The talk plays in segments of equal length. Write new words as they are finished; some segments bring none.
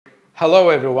Hello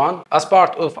everyone. As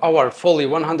part of our fully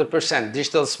 100%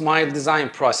 digital smile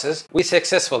design process, we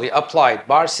successfully applied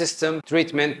bar system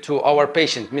treatment to our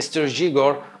patient Mr.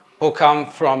 Jigor, who come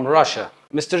from Russia.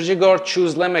 Mr. Jigor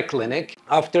chose Lema clinic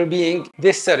after being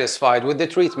dissatisfied with the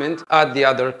treatment at the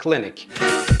other clinic.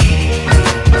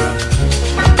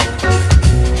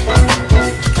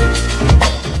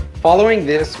 Following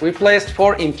this, we placed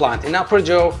 4 implants in upper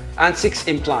jaw and 6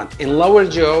 implants in lower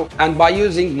jaw, and by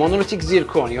using monolithic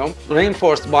zirconium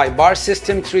reinforced by bar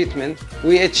system treatment,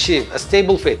 we achieved a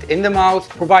stable fit in the mouth,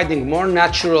 providing more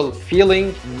natural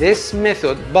feeling. This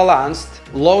method balanced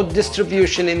load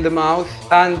distribution in the mouth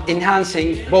and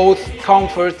enhancing both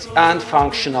comfort and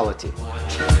functionality.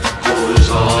 Goes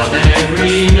on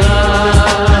every night.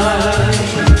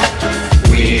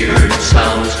 Weird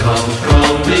sounds come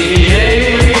from the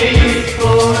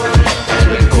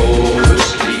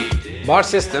Bar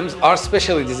systems are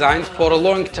specially designed for a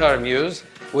long-term use.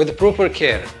 With proper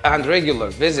care and regular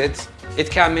visits, it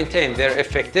can maintain their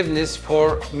effectiveness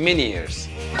for many years.